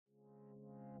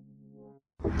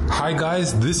Hi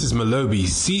guys, this is Malobi,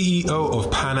 CEO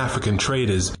of Pan African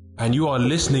Traders, and you are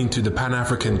listening to the Pan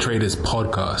African Traders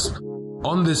podcast.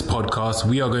 On this podcast,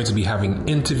 we are going to be having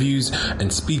interviews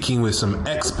and speaking with some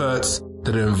experts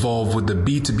that are involved with the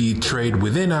B2B trade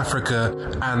within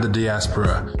Africa and the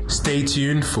diaspora. Stay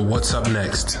tuned for what's up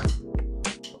next.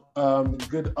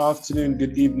 Good afternoon,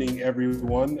 good evening,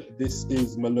 everyone. This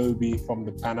is Malobi from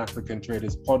the Pan African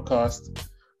Traders podcast.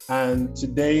 And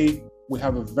today we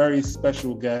have a very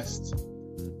special guest.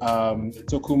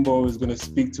 Tokunbo is going to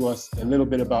speak to us a little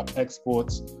bit about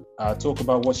exports, talk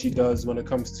about what she does when it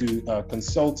comes to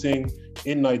consulting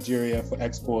in Nigeria for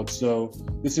exports. So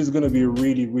this is going to be a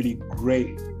really, really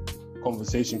great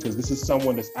conversation because this is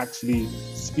someone that's actually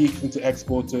speaking to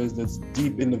exporters, that's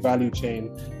deep in the value chain,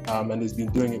 and has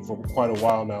been doing it for quite a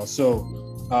while now. So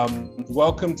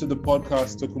welcome to the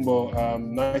podcast, Tokunbo.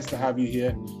 Nice to have you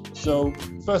here. So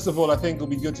first of all, I think it'll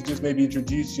be good to just maybe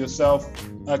introduce yourself.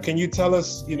 Can you tell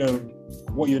us,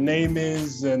 what your name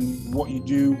is and what you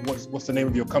do? What's the name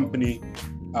of your company?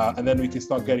 And then we can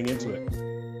start getting into it.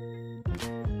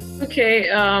 Okay.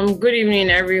 Good evening,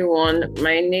 everyone.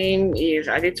 My name is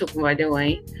Adetokunbo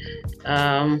Adewale.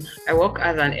 I work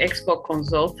as an export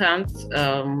consultant.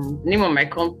 Name of my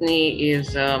company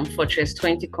is Fortress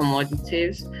 20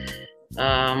 Commodities.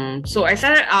 So I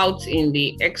started out in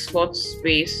the export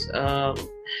space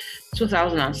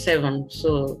 2007,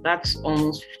 so that's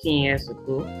almost 15 years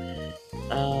ago.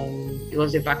 It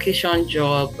was a vacation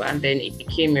job and then it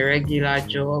became a regular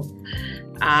job.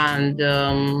 And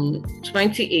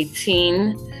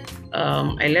 2018,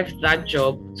 I left that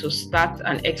job to start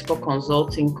an export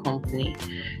consulting company,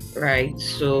 right?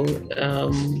 So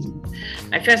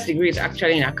my first degree is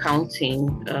actually in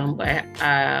accounting, but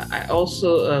I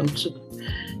also took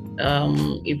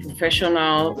a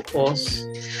professional course,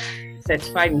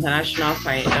 Certified International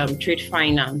Trade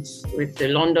Finance with the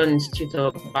London Institute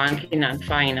of Banking and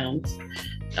Finance.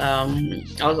 I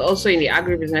was also in the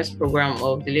agribusiness program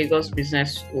of the Lagos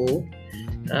Business School.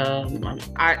 I'm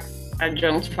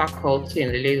adjunct faculty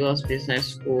in the Lagos Business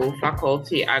School,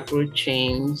 faculty agro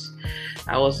chains.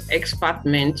 I was expert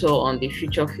mentor on the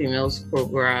Future Females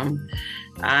program.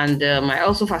 And I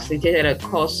also facilitated a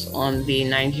course on the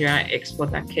Nigerian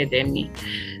Export Academy.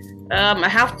 I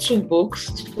have two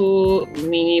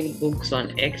mini books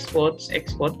on exports,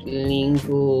 export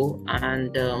lingo,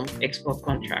 and export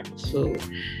contracts. So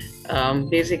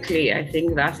basically, I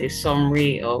think that's a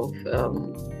summary of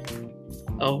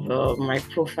my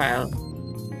profile,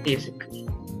 basically.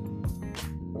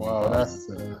 Wow, that's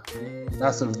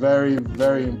a very,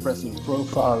 very impressive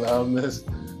profile. There's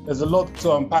a lot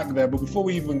to unpack there, but before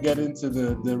we even get into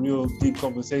the real deep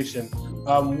conversation,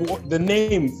 the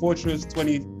name Fortress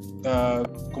 20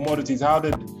 Commodities, how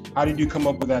did you come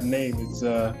up with that name?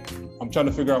 I'm trying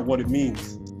to figure out what it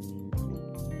means.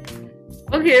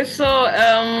 Okay, so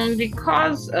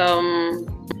because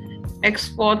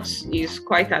exports is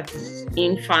quite at its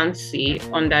infancy,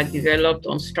 underdeveloped,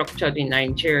 unstructured in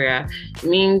Nigeria,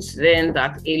 means then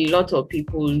that a lot of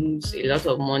people lose a lot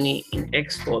of money in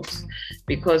exports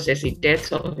because there's a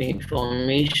dearth of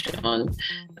information.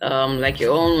 Like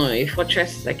you all know, a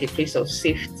fortress is like a place of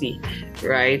safety,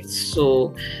 right?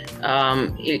 So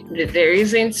there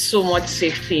isn't so much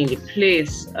safety in the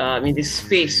place, in the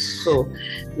space. So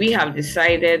we have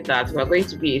decided that we're going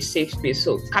to be a safe space.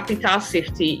 So capital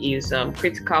safety is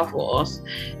critical for us.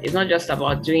 It's not just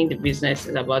about doing the business,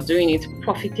 it's about doing it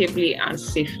profitably and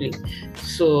safely.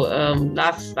 So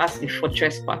that's the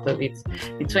fortress part of it.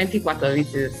 The 20 part of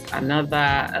it is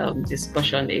another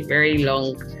discussion, a very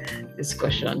long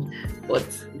discussion. But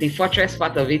the fortress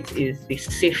part of it is the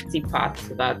safety part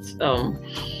that,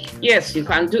 yes, you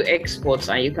can do exports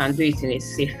and you can do it in a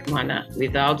safe manner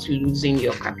without losing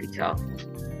your capital.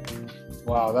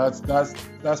 Wow,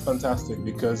 that's fantastic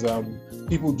because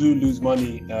people do lose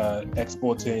money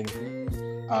exporting,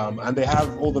 and they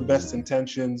have all the best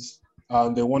intentions.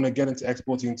 They want to get into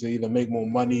exporting to either make more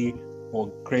money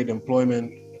or create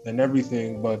employment and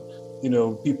everything, but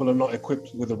people are not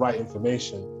equipped with the right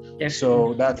information. Yes.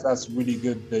 So that's really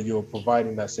good that you're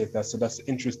providing that safety. So that's an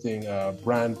interesting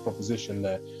brand proposition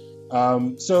there.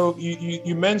 So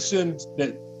you mentioned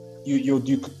that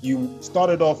you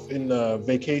started off in a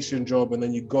vacation job and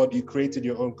then you created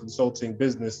your own consulting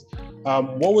business.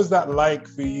 What was that like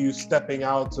for you, stepping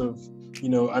out of a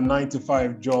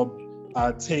 9-to-5 job,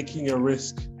 taking a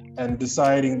risk and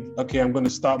deciding, okay, I'm going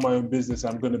to start my own business,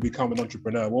 I'm going to become an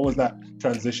entrepreneur? What was that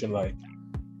transition like?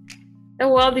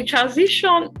 Well, the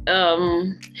transition,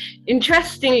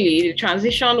 interestingly, the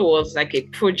transition was like a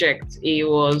project. It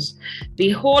was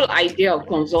the whole idea of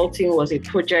consulting was a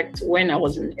project when I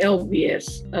was in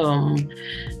LBS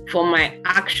for my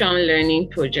action learning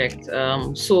project.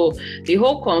 So the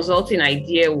whole consulting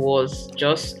idea was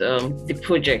just the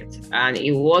project, and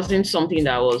it wasn't something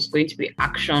that was going to be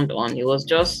actioned on. It was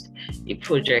just a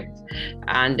project.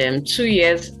 And 2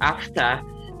 years after,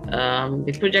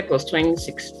 the project was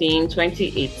 2016,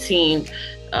 2018.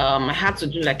 I had to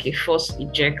do like a forced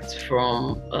eject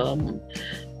from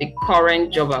the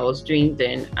current job I was doing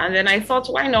then. And then I thought,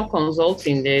 why not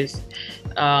consulting? There's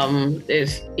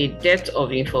a depth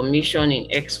of information in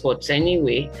exports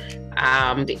anyway.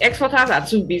 The exporters are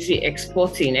too busy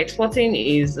exporting. Exporting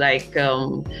is like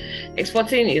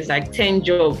 10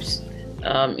 jobs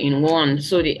in one.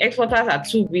 So the exporters are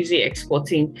too busy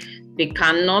exporting. They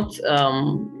cannot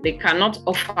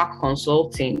offer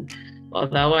consulting,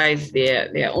 otherwise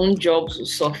their own jobs will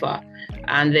suffer.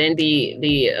 And then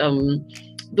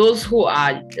those who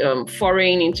are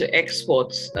foraying into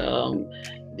exports,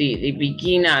 the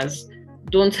beginners,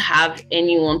 don't have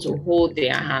anyone to hold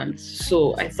their hands.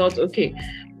 So I thought, okay,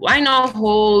 why not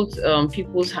hold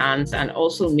people's hands and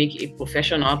also make a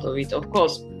profession out of it? Of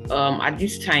course, at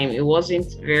this time, it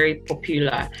wasn't very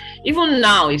popular. Even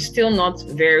now, it's still not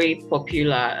very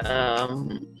popular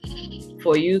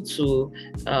for you to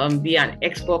be an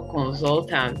export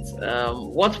consultant.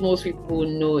 What most people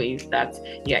know is that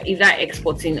you're either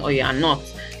exporting or you're not,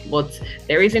 but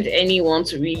there isn't anyone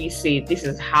to really say this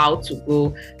is how to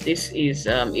go, this is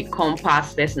a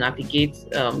compass, let's navigate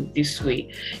this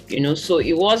way, so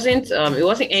it wasn't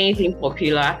anything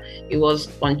popular. It was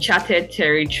uncharted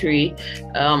territory,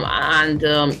 and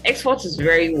export is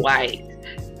very wide,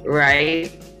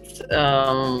 right?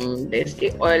 There's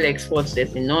the oil exports,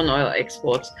 there's the non-oil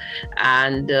exports,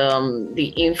 and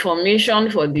the information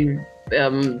for the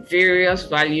various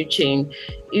value chain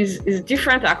is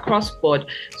different across board.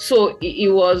 So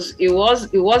it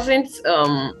wasn't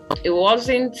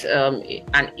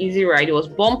an easy ride. It was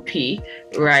bumpy,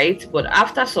 right? But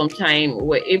after some time, we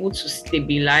were able to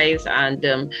stabilize and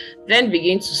then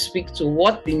begin to speak to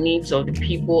what the needs of the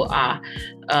people are.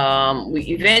 We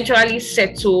eventually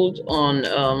settled on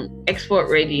export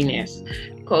readiness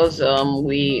because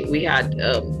we had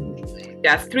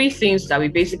there are three things that we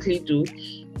basically do: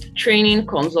 training,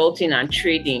 consulting, and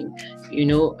trading.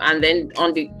 And then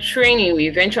on the training, we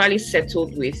eventually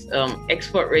settled with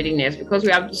export readiness, because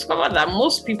we have discovered that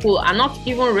most people are not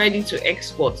even ready to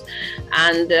export.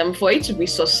 And for it to be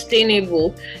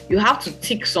sustainable, you have to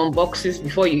tick some boxes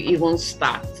before you even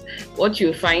start. What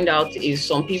you find out is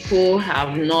some people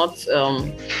have not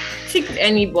ticked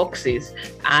any boxes,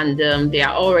 and they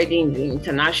are already in the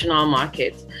international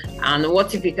market. And what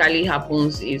typically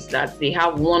happens is that they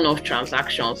have one-off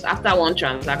transactions. After one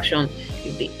transaction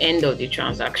is the end of the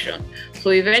transaction.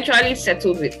 So eventually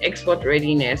settled with export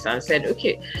readiness and said,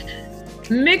 okay,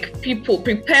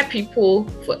 prepare people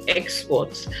for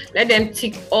exports. Let them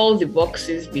tick all the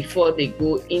boxes before they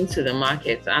go into the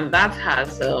market. And that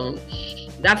has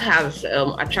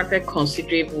attracted a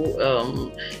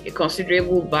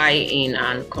considerable buy-in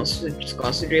and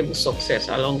considerable success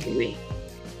along the way.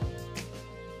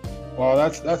 Well,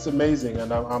 that's amazing,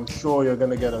 and I'm sure you're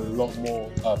going to get a lot more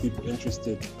people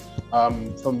interested.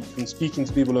 From speaking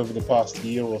to people over the past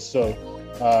year or so,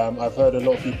 I've heard a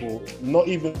lot of people, not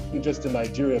even just in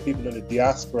Nigeria, people in the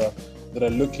diaspora that are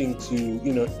looking to,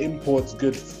 import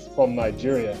goods from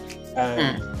Nigeria,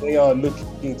 and they are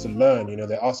looking to learn.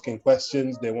 They're asking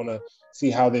questions. They want to see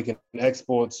how they can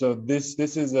export. So this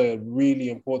is a really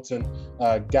important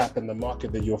gap in the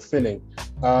market that you're filling.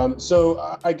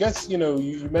 So I guess, you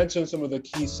mentioned some of the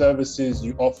key services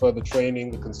you offer: the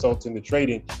training, the consulting, the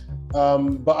trading.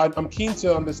 But I'm keen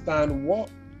to understand what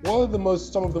are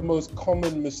some of the most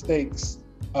common mistakes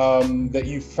that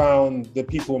you found that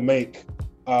people make,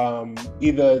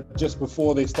 either just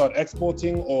before they start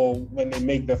exporting or when they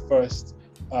make their first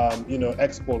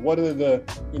export. What are the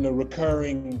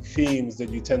recurring themes that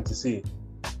you tend to see?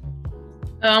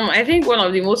 I think one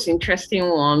of the most interesting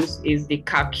ones is the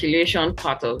calculation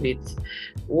part of it,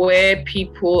 where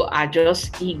people are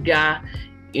just eager.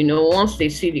 Once they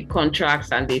see the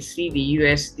contracts and they see the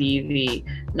USD, the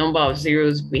number of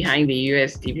zeros behind the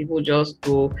USD, people just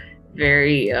go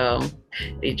very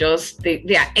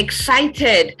they are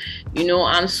excited,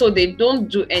 and so they don't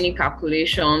do any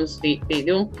calculations. They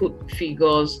don't put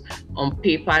figures on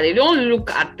paper. They don't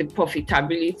look at the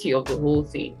profitability of the whole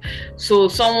thing. So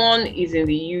someone is in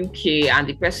the UK and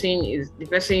the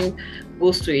person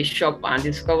goes to a shop and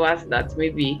discovers that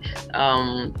maybe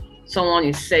someone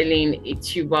is selling a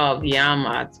tuber of yam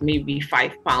at maybe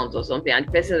 £5 or something, and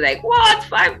the person is like, what,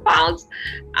 £5?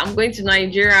 I'm going to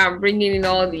Nigeria, I'm bringing in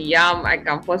all the yam I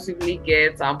can possibly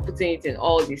get, I'm putting it in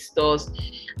all the stores.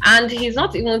 And he's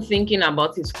not even thinking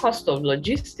about his cost of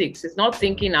logistics. He's not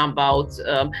thinking about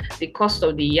the cost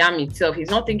of the yam itself.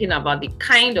 He's not thinking about the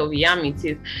kind of yam it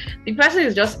is. The person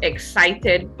is just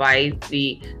excited by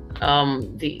the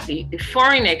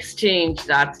foreign exchange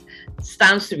that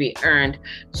stands to be earned.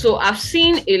 So I've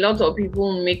seen a lot of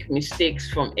people make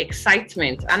mistakes from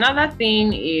excitement. Another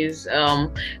thing is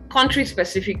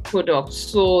country-specific products.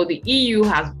 So the EU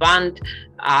has banned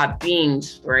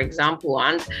beans, for example,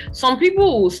 and some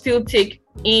people will still take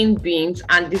in beans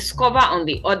and discover on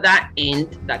the other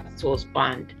end that it was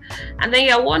banned. And then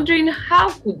you're wondering, how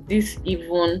could this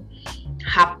even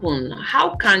happen?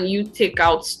 How can you take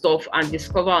out stuff and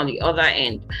discover on the other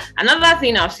end? Another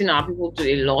thing I've seen our people do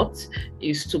a lot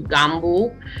is to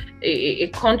gamble. A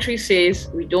country says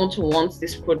we don't want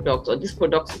this product, or this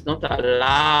product is not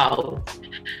allowed,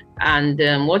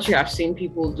 and what you have seen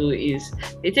people do is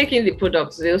they take in the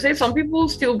products. They'll say some people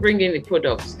still bring in the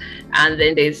products, and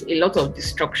then there's a lot of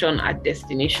destruction at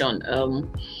destination.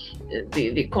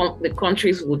 The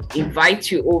countries would invite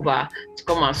you over to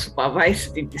come and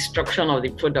supervise the destruction of the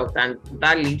product, and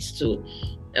that leads to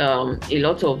a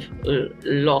lot of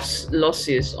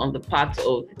losses on the part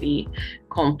of the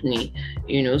company,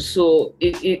 So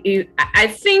I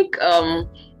think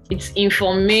it's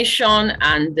information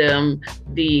and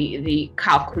the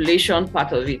calculation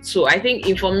part of it. So I think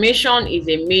information is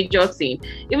a major thing.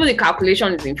 Even the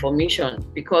calculation is information,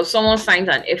 because someone signs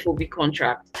an FOB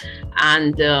contract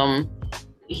and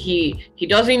he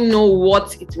doesn't know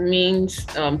what it means,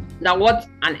 that what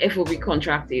an FOB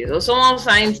contract is. Or someone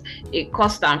signs a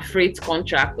cost and freight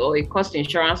contract or a cost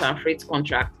insurance and freight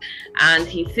contract, and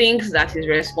he thinks that his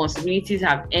responsibilities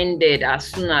have ended as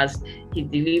soon as he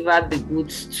delivered the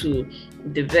goods to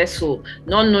the vessel,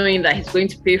 not knowing that he's going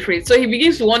to pay freight. So he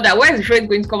begins to wonder, where is the freight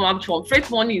going to come out from? Freight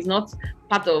money is not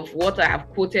part of what I have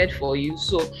quoted for you.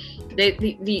 So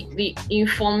the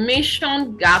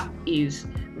information gap is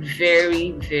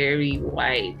very, very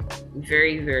wide,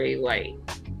 very, very wide.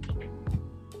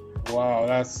 Wow,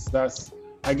 that's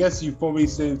I guess you've probably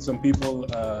saved some people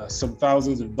some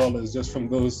thousands of dollars just from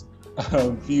those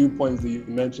few points that you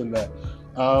mentioned there.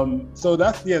 So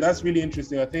that's really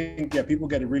interesting. I think people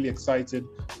get really excited.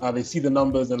 They see the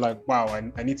numbers and like, wow,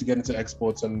 I need to get into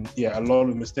exports, and a lot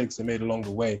of mistakes are made along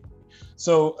the way.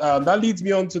 So that leads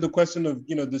me on to the question of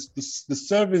the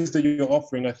service that you're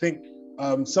offering. I think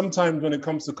sometimes when it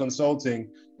comes to consulting,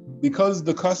 because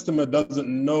the customer doesn't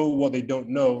know what they don't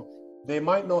know, they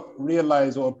might not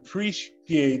realize or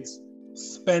appreciate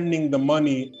spending the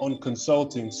money on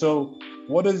consulting. So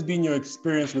what has been your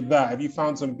experience with that? Have you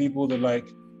found some people that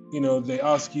they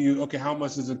ask you, okay, how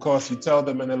much does it cost? You tell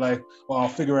them and they're like, well, I'll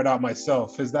figure it out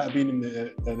myself. Has that been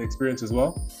an experience as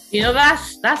well?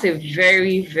 That's a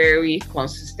very, very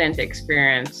consistent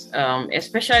experience,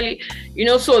 especially,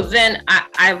 so then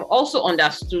I've also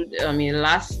understood in the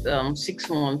last 6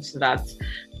 months that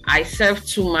I serve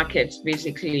two markets,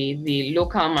 basically the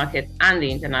local market and the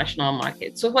international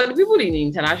market. So for the people in the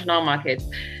international market,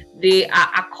 they are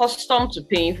accustomed to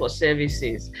paying for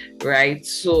services, right?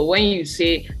 So when you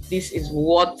say this is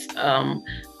what I'm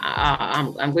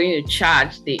going to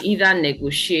charge, they either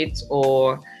negotiate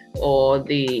or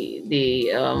they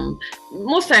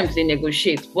most times they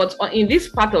negotiate. But in this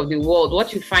part of the world,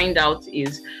 what you find out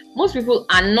is most people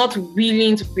are not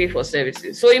willing to pay for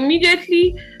services. So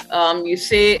immediately you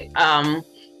say,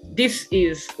 this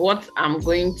is what I'm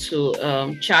going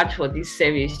to charge for this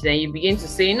service. Then you begin to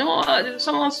say, no,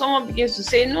 someone begins to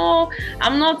say, no,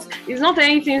 I'm not, it's not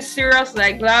anything serious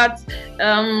like that.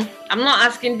 I'm not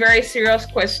asking very serious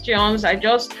questions. I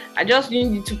just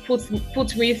need you to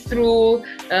put me through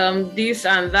this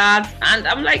and that. And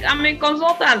I'm like, I'm a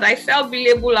consultant. I sell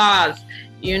billable hours.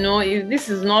 This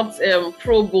is not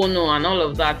pro bono and all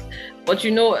of that. But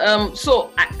so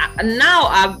now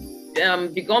I've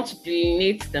begun to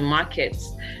delineate the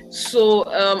markets. So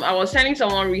I was telling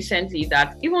someone recently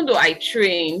that even though I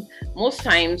train, most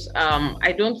times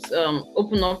I don't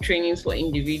open up trainings for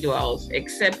individuals,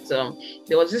 except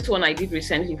there was this one I did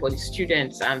recently for the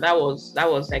students, and that was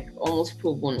like almost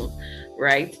pro bono,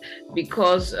 right?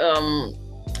 Because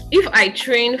if I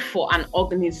train for an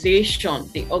organization,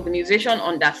 the organization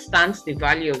understands the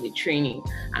value of the training,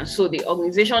 and so the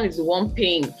organization is the one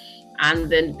paying,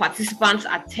 and then participants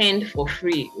attend for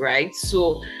free, right?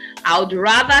 So I would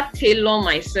rather tailor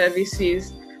my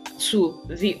services to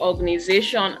the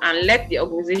organization and let the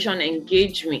organization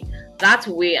engage me. That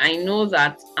way I know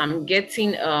that I'm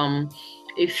getting a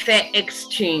a fair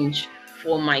exchange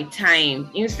for my time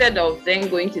instead of then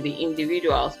going to the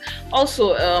individuals.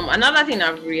 Also, another thing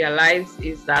I've realized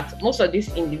is that most of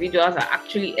these individuals are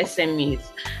actually SMEs,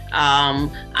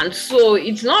 and so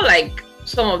it's not like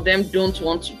some of them don't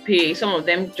want to pay, some of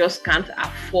them just can't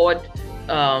afford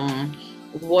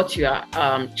what you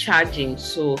are charging.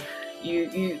 So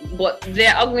but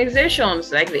there are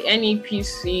organizations like the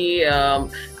NEPC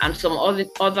and some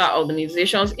other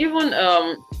organizations, even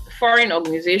foreign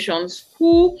organizations,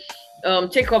 who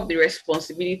take up the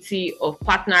responsibility of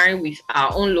partnering with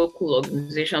our own local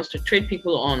organizations to trade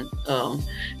people on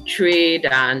trade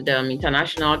and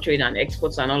international trade and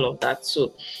exports and all of that.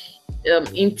 So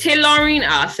in tailoring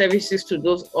our services to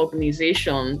those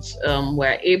organizations,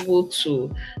 we're able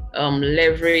to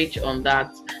leverage on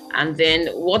that. And then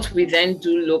what we then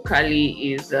do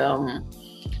locally is one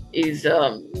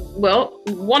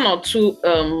or two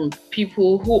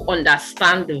people who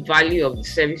understand the value of the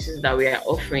services that we are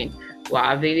offering, who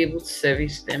are available to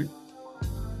service them.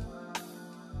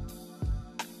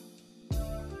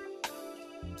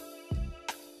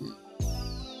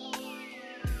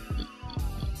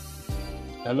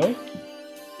 Hello?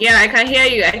 Yeah, I can hear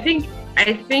you. I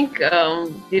think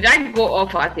did I go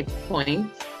off at a point?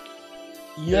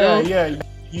 Yeah.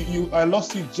 I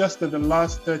lost you just at the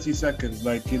last 30 seconds.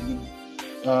 Like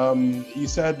you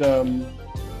said,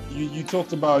 you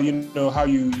talked about how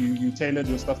you tailored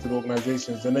your stuff to the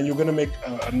organizations, and then you're going to make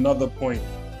another point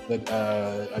that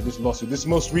I just lost you. This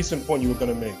most recent point you were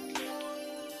going to make.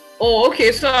 Oh,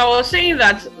 okay. So I was saying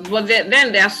that, but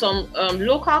then there are some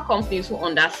local companies who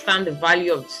understand the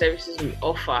value of the services we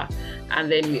offer,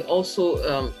 and then we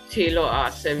also tailor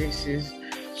our services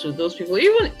to those people.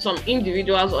 Even some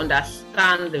individuals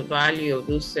understand the value of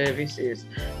those services,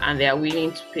 and they are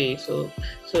willing to pay. So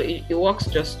it works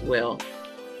just well.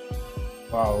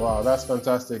 Wow, that's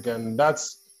fantastic, and that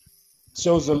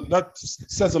says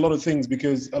a lot of things,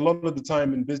 because a lot of the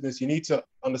time in business you need to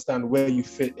understand where you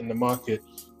fit in the market,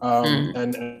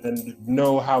 and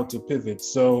know how to pivot.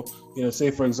 So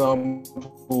say for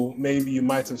example, maybe you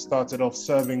might have started off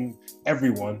serving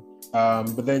everyone,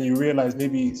 but then you realize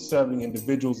maybe serving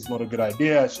individuals is not a good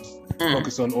idea. I should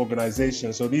focus on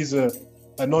organization. So these are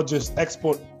not just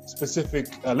export specific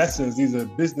lessons, these are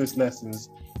business lessons.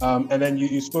 And then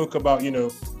you spoke about,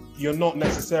 you're not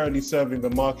necessarily serving the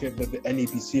market that the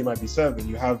NEPC might be serving.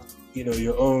 You have,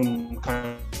 your own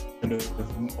kind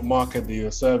of market that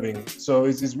you're serving. So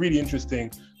it's really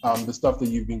interesting, the stuff that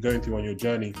you've been going through on your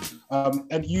journey.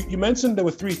 And you mentioned there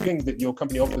were three things that your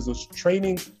company offers: was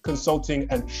training, consulting,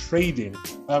 and trading.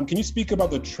 Can you speak about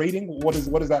the trading? What is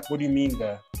that? What do you mean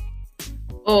there?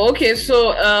 Oh, okay.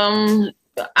 So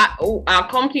our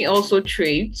company also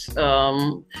trades.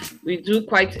 We do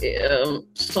quite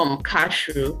some cash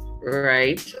flow,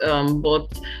 right?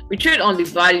 But we trade on the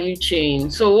value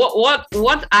chain. So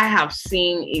what I have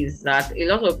seen is that a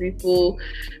lot of people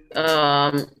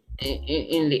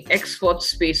in the export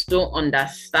space don't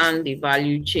understand the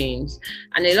value chains,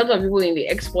 and a lot of people in the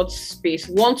export space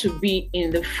want to be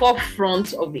in the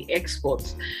forefront of the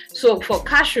exports. So for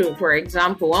cashew, for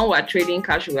example, when we're trading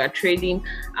cashew, we're trading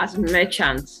as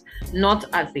merchants, not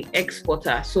as the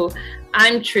exporter. So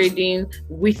I'm trading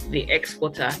with the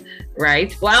exporter,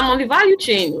 right? Well, I'm on the value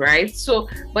chain, right? So,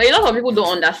 but a lot of people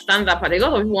don't understand that part. A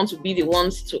lot of people want to be the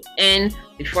ones to earn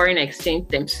the foreign exchange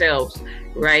themselves,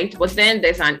 right? But then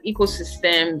there's an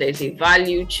ecosystem, there's a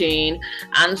value chain.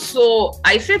 And so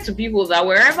I say to people that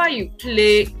wherever you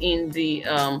play in the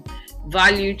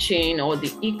value chain or the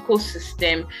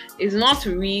ecosystem is not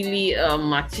really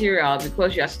material,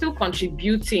 because you're still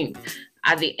contributing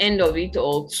at the end of it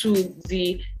all to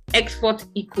the export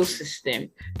ecosystem,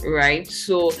 right?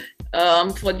 So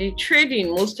for the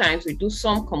trading, most times we do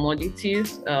some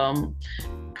commodities,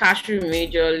 cashew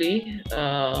majorly,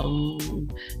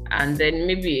 and then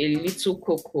maybe a little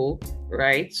cocoa,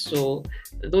 right? So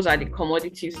those are the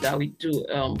commodities that we do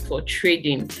for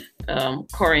trading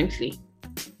currently.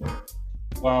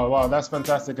 Wow, that's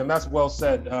fantastic, and that's well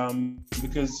said.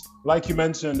 Because, like you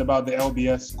mentioned about the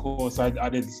LBS course, I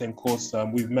did the same course.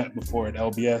 We've met before at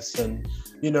LBS, and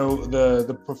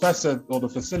the professor or the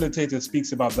facilitator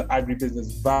speaks about the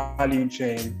agribusiness value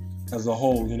chain as a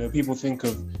whole. People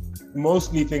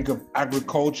mostly think of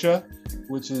agriculture,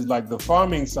 which is like the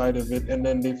farming side of it, and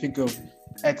then they think of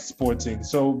exporting.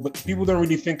 So, but people don't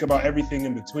really think about everything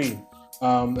in between.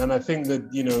 And I think that,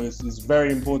 it's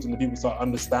very important that people start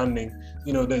understanding,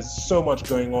 there's so much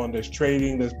going on. There's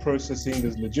trading, there's processing,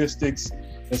 there's logistics,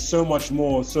 there's so much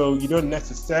more. So you don't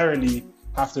necessarily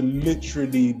have to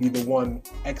literally be the one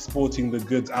exporting the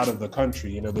goods out of the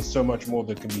country. There's so much more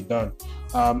that can be done.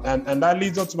 And that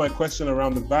leads on to my question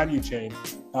around the value chain.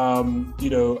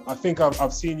 I think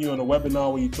I've seen you on a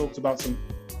webinar where you talked about some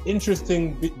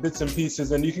interesting bits and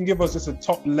pieces, and you can give us just a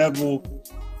top level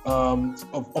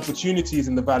of opportunities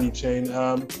in the value chain.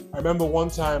 I remember one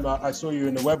time I saw you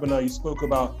in a webinar, you spoke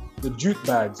about the jute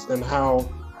bags and how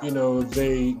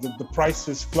the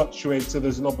prices fluctuate, so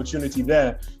there's an opportunity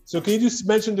there. So can you just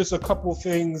mention just a couple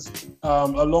things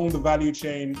along the value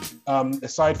chain,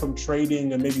 aside from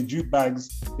trading and maybe jute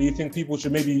bags, that you think people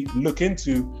should maybe look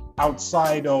into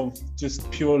outside of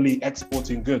just purely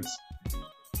exporting goods?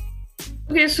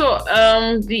 Okay, so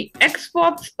the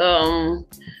export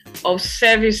of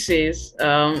services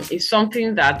is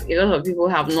something that a lot of people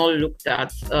have not looked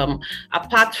at,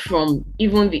 apart from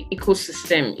even the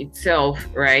ecosystem itself,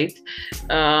 right?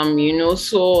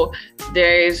 So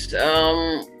there is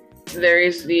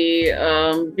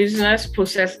the business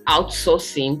process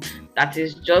outsourcing that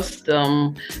is just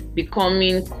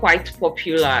becoming quite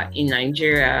popular in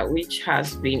Nigeria, which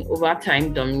has been over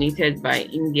time dominated by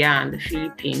India and the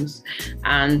Philippines.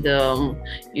 And I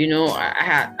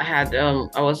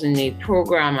was in a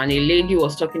program and a lady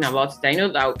was talking about it. I know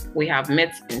that we have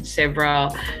met in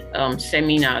several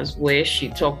seminars where she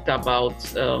talked about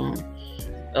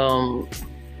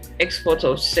export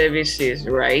of services,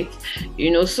 right?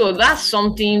 So that's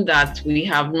something that we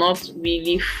have not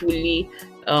really fully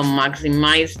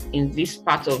maximized in this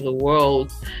part of the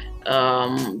world,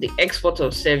 the export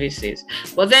of services.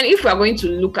 But then if we are going to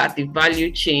look at the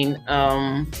value chain,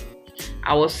 I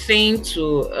was saying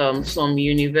to some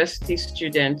university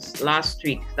students last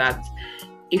week that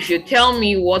if you tell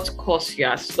me what course you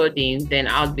are studying, then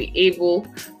I'll be able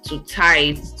to tie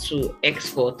it to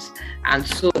exports. And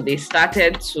so they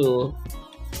started to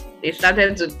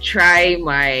try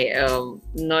my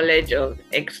knowledge of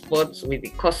exports with the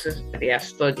courses that they are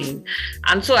studying.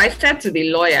 And so I said to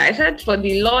the lawyer, for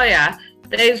the lawyer,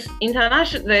 there's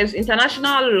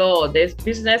international law, there's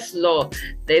business law,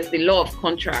 there's the law of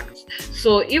contracts.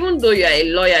 So even though you're a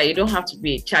lawyer, you don't have to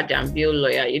be a charge and bill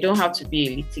lawyer. You don't have to be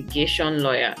a litigation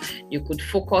lawyer. You could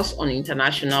focus on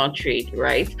international trade,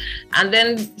 right? And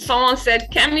then someone said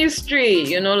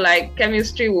chemistry, like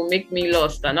chemistry will make me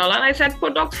lost and all. And I said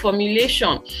product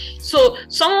formulation. So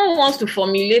someone wants to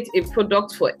formulate a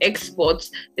product for exports.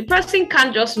 The person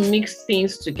can't just mix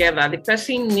things together. The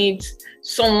person needs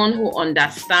someone who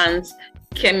understands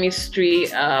chemistry,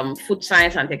 food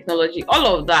science and technology, all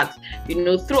of that,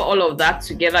 throw all of that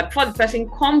together before the person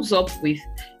comes up with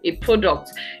a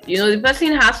product. The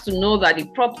person has to know that the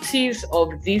properties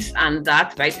of this and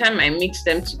that, by the time I mix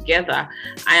them together,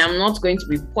 I am not going to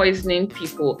be poisoning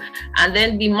people. And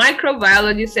then the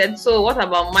microbiology said, so what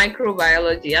about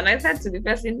microbiology? And I said to the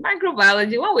person,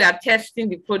 microbiology, when we are testing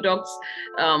the products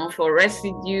for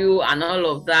residue and all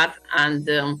of that, and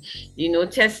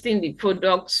testing the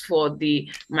products for the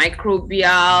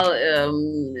microbial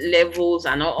levels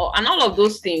and all of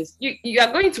those things, we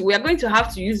are going to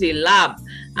have to use a lab.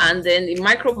 And then the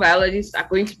microbiologists are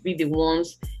going to be the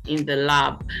ones in the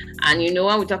lab. And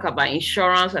when we talk about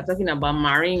insurance, we're talking about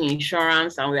marine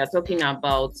insurance, and we're talking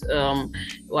about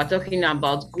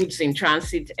goods in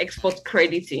transit, export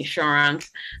credit insurance.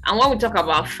 And when we talk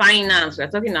about finance, we're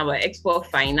talking about export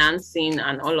financing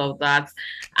and all of that.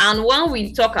 And when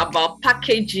we talk about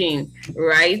packaging,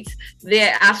 right,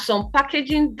 there are some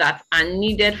packaging that are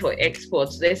needed for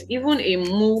exports. There's even a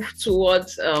move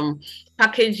towards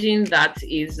packaging that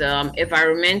is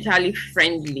environmentally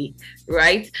friendly,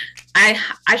 right?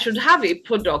 I should have a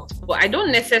product, but I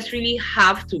don't necessarily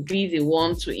have to be the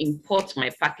one to import my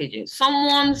packaging.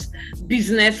 Someone's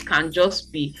business can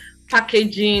just be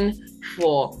packaging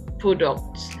for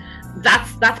products.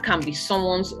 That can be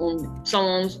someone's own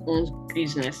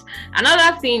business.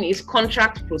 Another thing is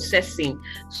contract processing.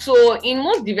 So in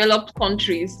most developed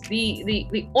countries,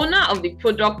 the owner of the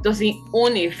product doesn't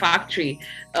own a factory.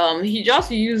 He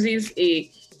just uses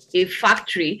a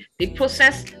factory. They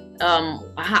process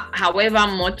however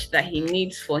much that he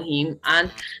needs for him.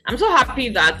 And I'm so happy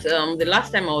that the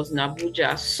last time I was in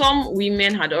Abuja, some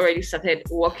women had already started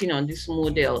working on this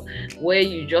model where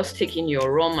you just take in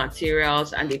your raw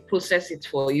materials and they process it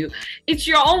for you. It's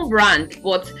your own brand,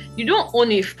 but you don't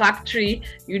own a factory.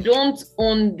 You don't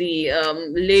own the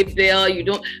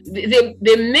label.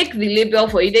 They make the label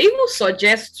for you. They even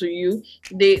suggest to you.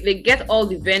 They get all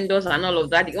the vendors and all of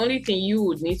that. The only thing you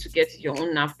would need to get is your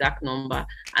own NAFDAC number.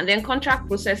 And then contract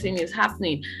processing is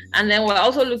happening. And then we're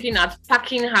also looking at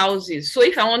packing houses. So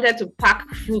if I wanted to pack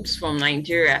fruits from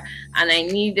Nigeria and I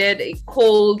needed a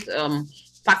cold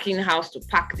packing house to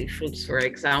pack the fruits, for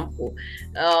example.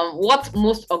 What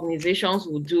most organizations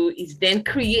will do is then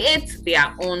create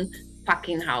their own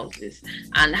packing houses.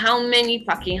 And how many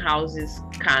packing houses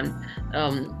can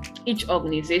each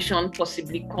organization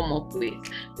possibly come up with?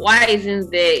 Why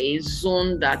isn't there a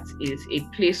zone that is a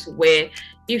place where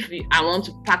if I want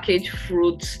to package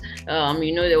fruits,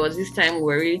 there was this time we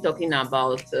were really talking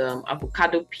about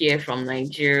avocado pear from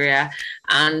Nigeria.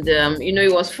 And,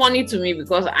 it was funny to me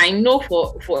because I know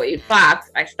for a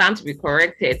fact, I stand to be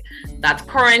corrected, that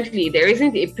currently there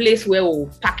isn't a place where we'll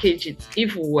package it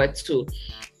if we were to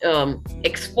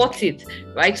export it,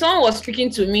 right? Someone was speaking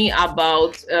to me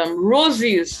about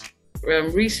roses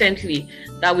recently,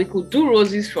 that we could do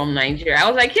roses from Nigeria. I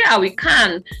was like, yeah, we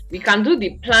can do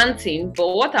the planting, but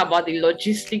what about the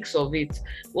logistics of it?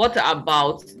 What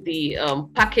about the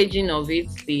packaging of it,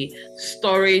 the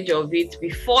storage of it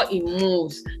before it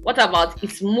moves? What about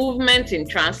its movement in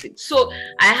transit? So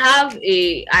I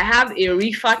have a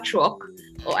reefer truck,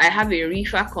 or I have a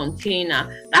reefer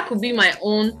container. That could be my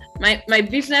own, my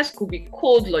business could be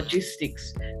cold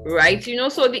logistics, right?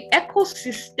 So the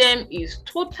ecosystem is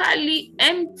totally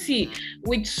empty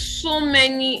with so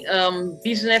many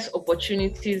business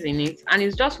opportunities in it, and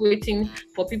it's just waiting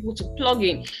for people to plug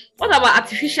in. What about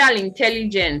artificial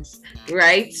intelligence,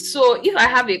 right? So if I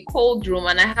have a cold room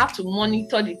and I have to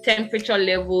monitor the temperature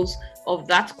levels of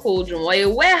that cold room, or a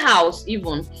warehouse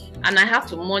even, and I have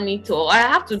to monitor, or I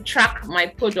have to track my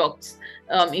products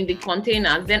in the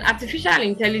containers, then artificial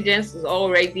intelligence is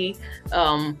already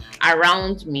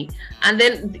around me. And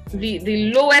then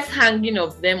the lowest hanging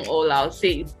of them all, I'll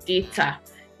say, is data.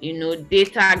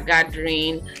 Data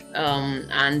gathering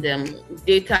and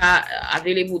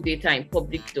available data in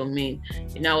public domain.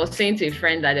 I was saying to a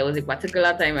friend that there was a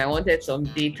particular time I wanted some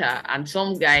data, and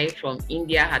some guy from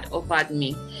India had offered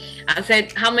me and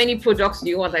said, how many products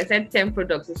do you want? I said 10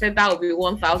 products. He said that would be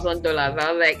 $1,000.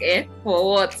 I was like,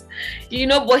 for what?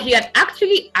 But he had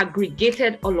actually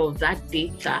aggregated all of that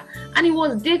data, and it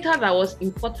was data that was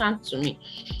important to me.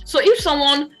 So if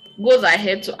someone goes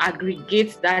ahead to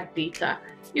aggregate that data,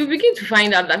 you begin to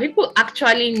find out that people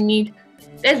actually need,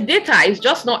 there's data, it's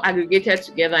just not aggregated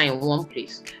together in one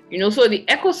place. So the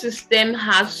ecosystem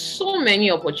has so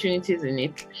many opportunities in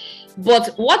it.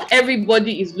 But what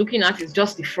everybody is looking at is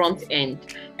just the front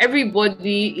end.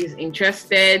 Everybody is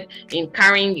interested in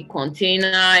carrying the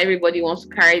container. Everybody wants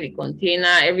to carry the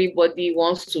container. Everybody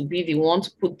wants to be the one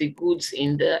to put the goods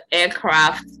in the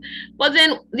aircraft. But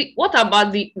then what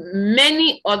about the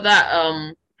many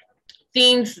other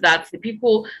things that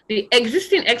the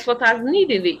existing exporters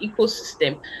need in the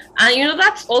ecosystem? And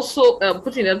that's also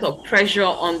putting a lot of pressure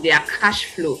on their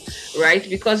cash flow, right?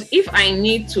 Because if I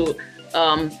need to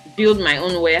build my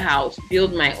own warehouse,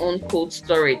 build my own cold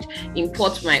storage,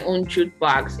 import my own jute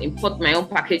bags, import my own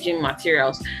packaging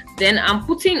materials, then I'm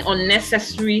putting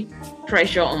unnecessary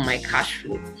pressure on my cash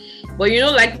flow. But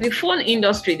like the phone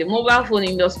industry, the mobile phone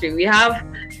industry, we have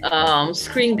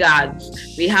screen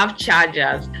guards, we have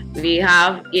chargers, we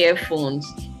have earphones,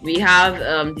 we have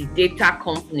the data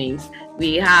companies,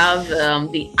 we have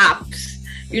the apps.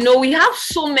 We have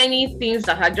so many things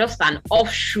that are just an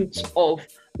offshoot of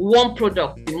one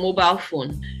product, the mobile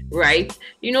phone, right?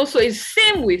 So it's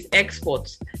same with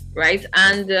exports, right?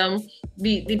 And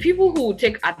the people who will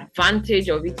take advantage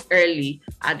of it early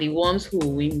are the ones who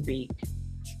win big.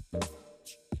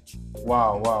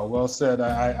 Wow, well said.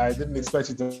 I didn't expect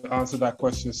you to answer that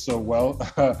question so well.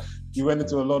 You went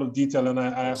into a lot of detail, and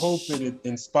I hope it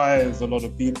inspires a lot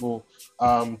of people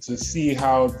to see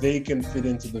how they can fit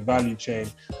into the value chain.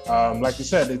 Like you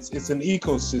said, it's an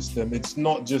ecosystem. It's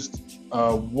not just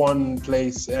one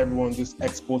place, everyone just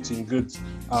exporting goods.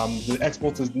 The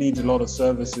exporters need a lot of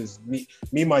services.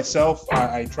 Me myself,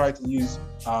 I try to use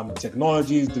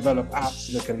technologies, develop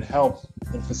apps that can help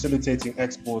in facilitating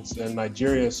exports in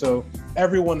Nigeria. So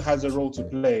everyone has a role to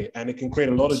play, and it can create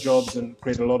a lot of jobs and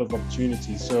create a lot of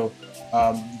opportunities. So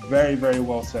very, very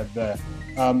well said there.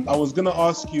 I was going to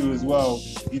ask you as well,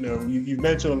 you've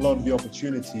mentioned a lot of the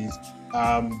opportunities,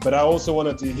 but I also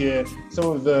wanted to hear some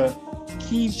of the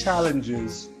key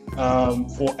challenges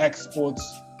for exports.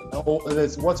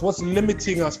 What's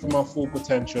limiting us from our full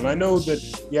potential? I know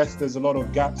that, yes, there's a lot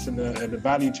of gaps in the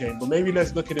value chain, but maybe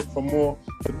let's look at it from more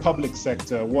the public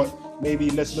sector.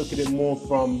 Let's look at it more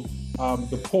from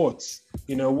the ports.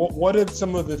 What are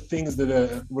some of the things that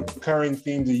are recurring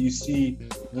themes that you see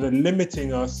that are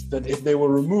limiting us, that if they were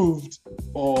removed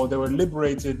or they were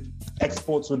liberated,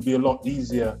 exports would be a lot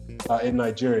easier in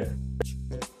Nigeria?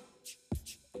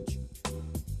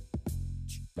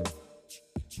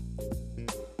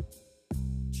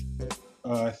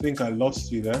 I think I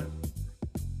lost you there.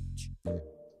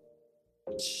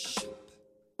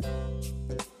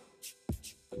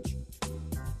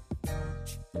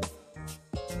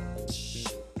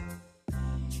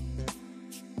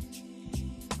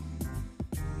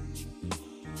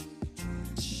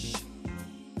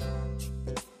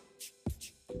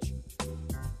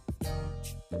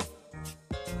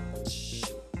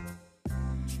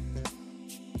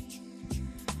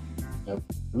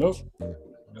 Hello?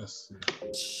 Let's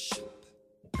see.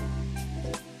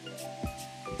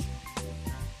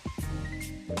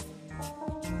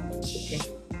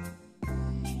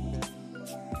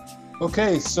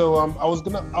 Okay, so I was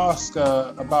gonna ask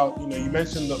about, you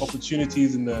mentioned the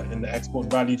opportunities in the export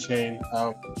value chain,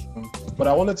 but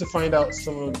I wanted to find out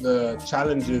some of the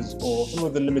challenges or some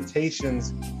of the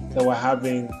limitations that we're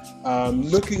having,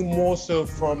 looking more so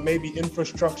from maybe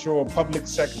infrastructure or public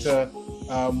sector.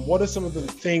 What are some of the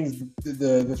things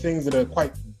that are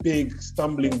quite big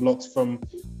stumbling blocks from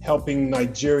helping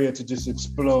Nigeria to just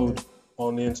explode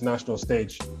on the international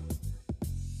stage?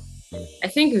 I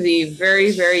think the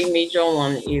very, very major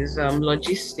one is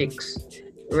logistics,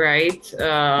 right?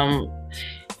 The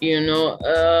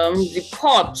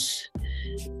ports,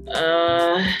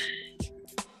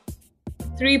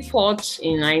 3 ports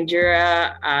in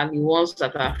Nigeria are the ones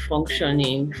that are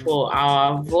functioning for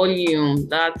our volume.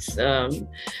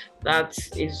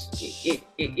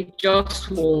 It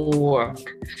just won't work.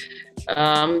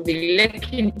 The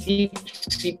Lekki Deep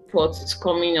Sea Port is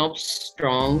coming up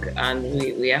strong, and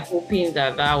we are hoping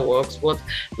that works. But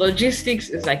logistics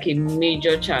is like a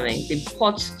major challenge. The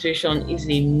port situation is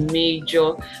a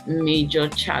major, major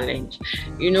challenge.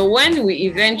 When we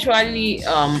eventually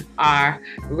are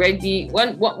ready,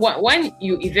 when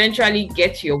you eventually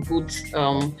get your goods,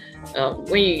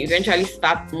 when you eventually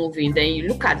start moving, then you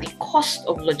look at the cost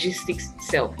of logistics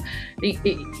itself.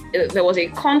 There was a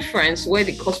conference where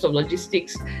the cost of logistics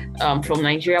from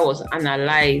Nigeria was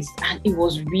analyzed, and it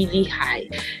was really high.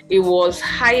 It was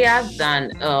higher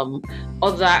than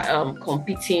other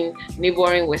competing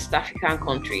neighboring West African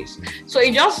countries. So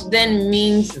it just then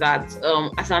means that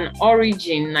as an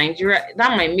origin, Nigeria,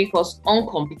 that might make us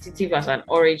uncompetitive as an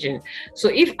origin. So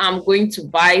if I'm going to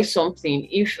buy something,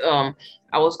 if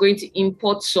I was going to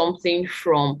import something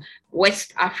from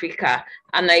West Africa,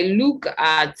 and I look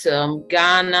at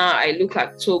Ghana, I look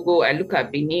at Togo, I look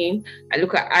at Benin, I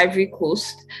look at Ivory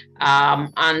Coast,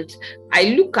 and I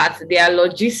look at their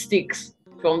logistics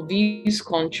from these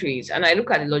countries, and I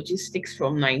look at the logistics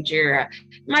from Nigeria,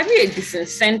 it might be a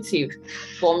disincentive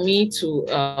for me to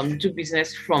do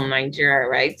business from Nigeria,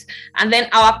 right? And then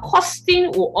our costing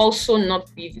will also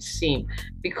not be the same,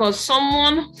 because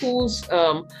someone whose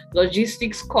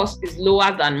logistics cost is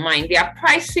lower than mine, their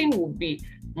pricing will be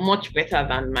much better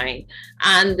than mine.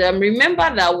 And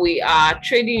remember that we are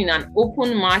trading in an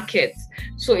open market,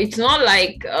 so it's not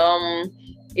like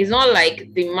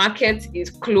the market is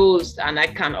closed and I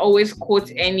can always quote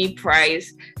any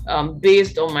price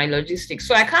based on my logistics.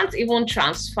 So I can't even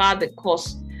transfer the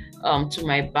cost to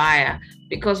my buyer,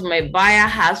 because my buyer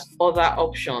has other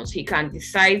options. He can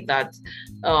decide that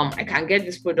I can get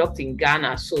this product in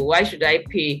Ghana, so why should I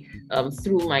pay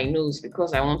through my nose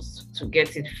because I want to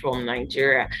get it from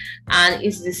Nigeria? And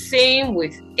it's the same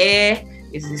with air,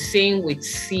 it's the same with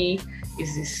sea,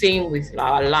 it's the same with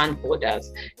our land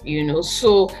borders,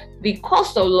 So the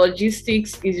cost of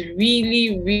logistics is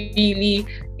really, really,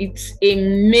 it's a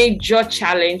major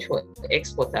challenge for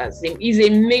exporters. It's a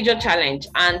major challenge.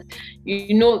 And,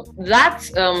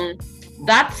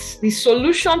 that's the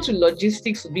solution to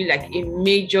logistics would be like a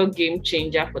major game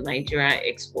changer for Nigerian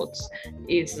exports.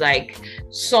 It's like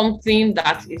something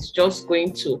that is just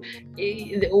going to,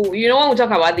 when we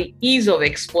talk about the ease of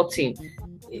exporting,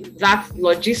 that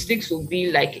logistics will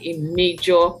be like a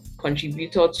major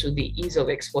contributor to the ease of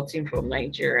exporting from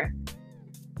Nigeria.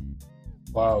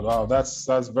 Wow, that's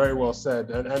very well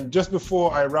said. And just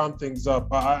before I round things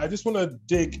up, I just want to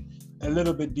dig a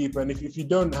little bit deeper. And if you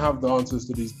don't have the answers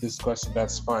to this question,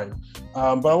 that's fine.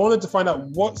 But I wanted to find out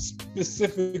what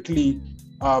specifically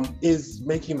is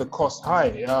making the cost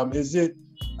high. Is it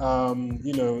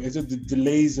is it the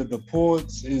delays at the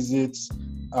ports? Is it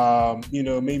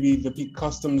maybe the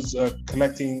customs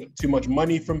collecting too much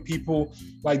money from people?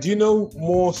 Like, do you know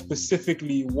more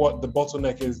specifically what the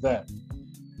bottleneck is there?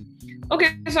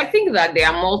 Okay, so I think that there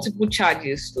are multiple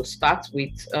charges to start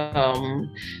with.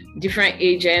 Different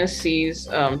agencies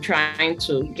trying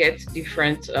to get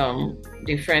different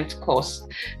costs.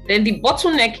 Then the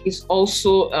bottleneck is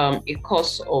also a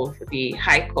cause of the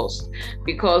high cost,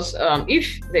 because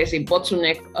if there's a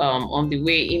bottleneck on the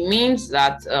way, it means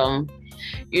that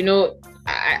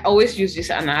I always use this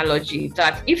analogy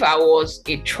that if I was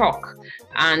a truck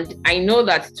and I know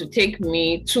that it would take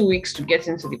me 2 weeks to get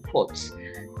into the port,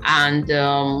 and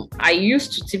I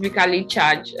used to typically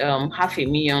charge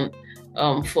 $500,000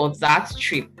 for that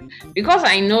trip, because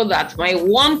I know that my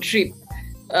one trip,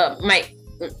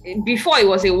 before it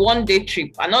was a 1-day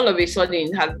trip, and all of a sudden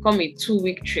it has become a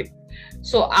 2-week trip.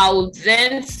 So I'll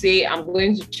then say I'm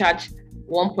going to charge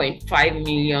 $1.5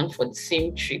 million for the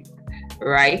same trip.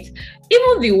 right?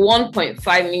 Even the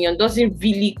 1.5 million doesn't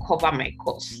really cover my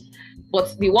costs,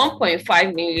 but the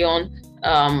 1.5 million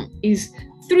is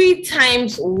 3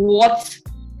 times what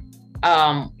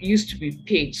used to be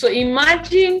paid. So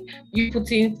imagine you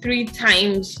put in 3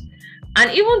 times, and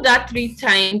even that 3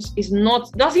 times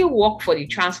doesn't work for the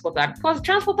transporter, because the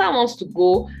transporter wants to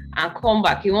go and come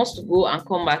back. He wants to go and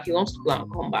come back. He wants to go and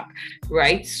come back,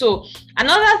 right? So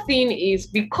another thing is,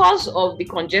 because of the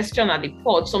congestion at the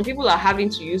port, some people are having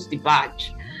to use the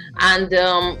barge. And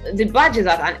the badge is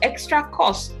at an extra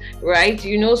cost, right?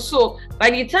 So by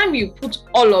the time you put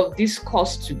all of these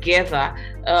costs together,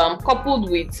 coupled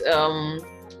with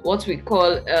what we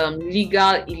call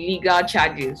illegal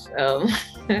charges,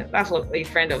 that's what a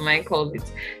friend of mine calls it,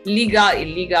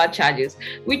 illegal charges,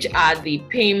 which are the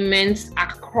payments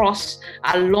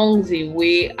along the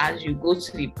way as you go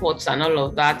to the ports and all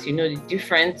of that, the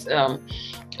different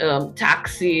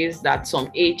taxes that some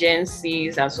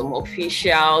agencies and some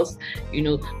officials,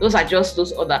 those are just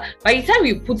those other. By the time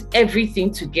you put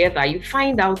everything together, you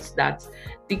find out that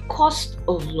the cost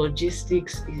of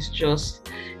logistics is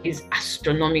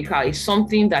astronomical. It's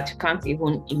something that you can't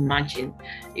even imagine.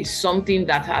 It's something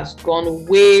that has gone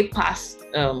way past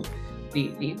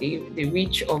the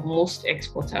reach of most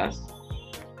exporters.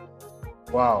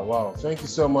 Wow. Thank you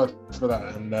so much for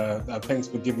that. And thanks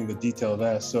for giving the detail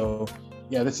there. So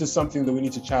yeah, this is something that we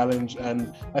need to challenge.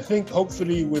 And I think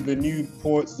hopefully with the new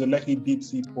ports, the Lekki deep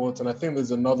sea ports, and I think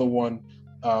there's another one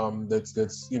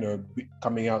that's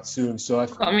coming out soon. So I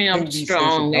coming up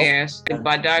strong, yes, the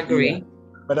Badagry. Yeah.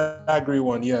 Badagry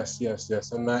one, yes.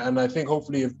 And I think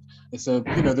hopefully if it's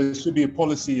there should be a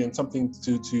policy and something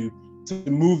to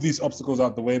move these obstacles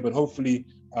out the way. But hopefully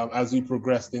as we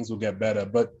progress, things will get better.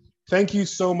 But thank you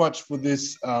so much for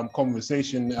this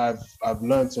conversation. I've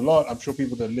learned a lot. I'm sure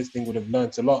people that are listening would have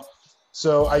learned a lot.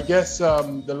 So I guess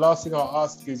the last thing I'll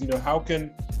ask is, how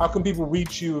can people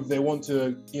reach you if they want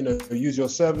to, use your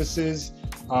services,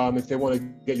 if they want to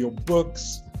get your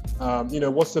books,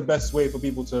 what's the best way for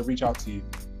people to reach out to you?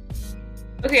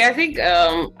 Okay, I think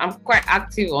I'm quite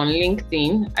active on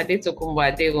LinkedIn. Adetokunbo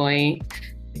Adegoyin.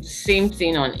 Same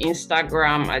thing on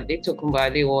Instagram, Adetokunbo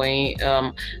Adegoyin.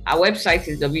 Our website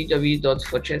is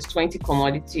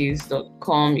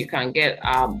www.fortress20commodities.com. You can get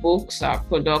our books, our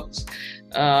products.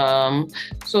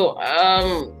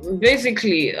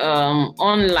 Basically,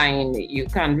 online, you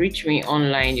can reach me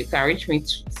online. You can reach me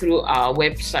through our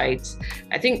website.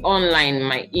 I think online,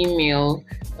 my email,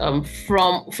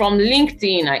 from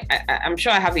LinkedIn, I'm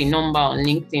sure I have a number on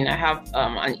LinkedIn. I have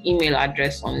an email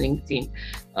address on LinkedIn.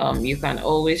 You can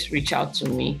always reach out to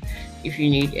me if you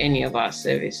need any of our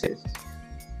services.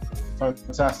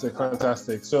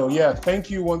 Fantastic. So yeah,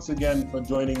 thank you once again for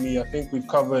joining me. I think we've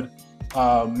covered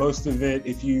most of it.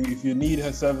 If you need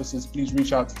her services, please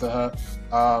reach out to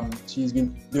her. She's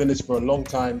been doing this for a long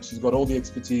time. She's got all the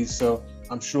expertise, so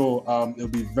I'm sure it'll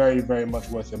be very, very much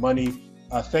worth your money.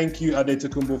 Thank you,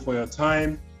 Adetokunbo, for your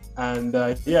time. And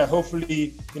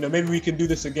hopefully, maybe we can do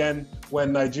this again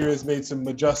when Nigeria's made some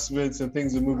adjustments and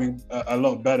things are moving a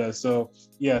lot better. So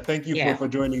yeah, thank you for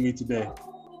joining me today.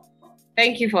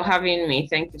 Thank you for having me.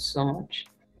 Thank you so much.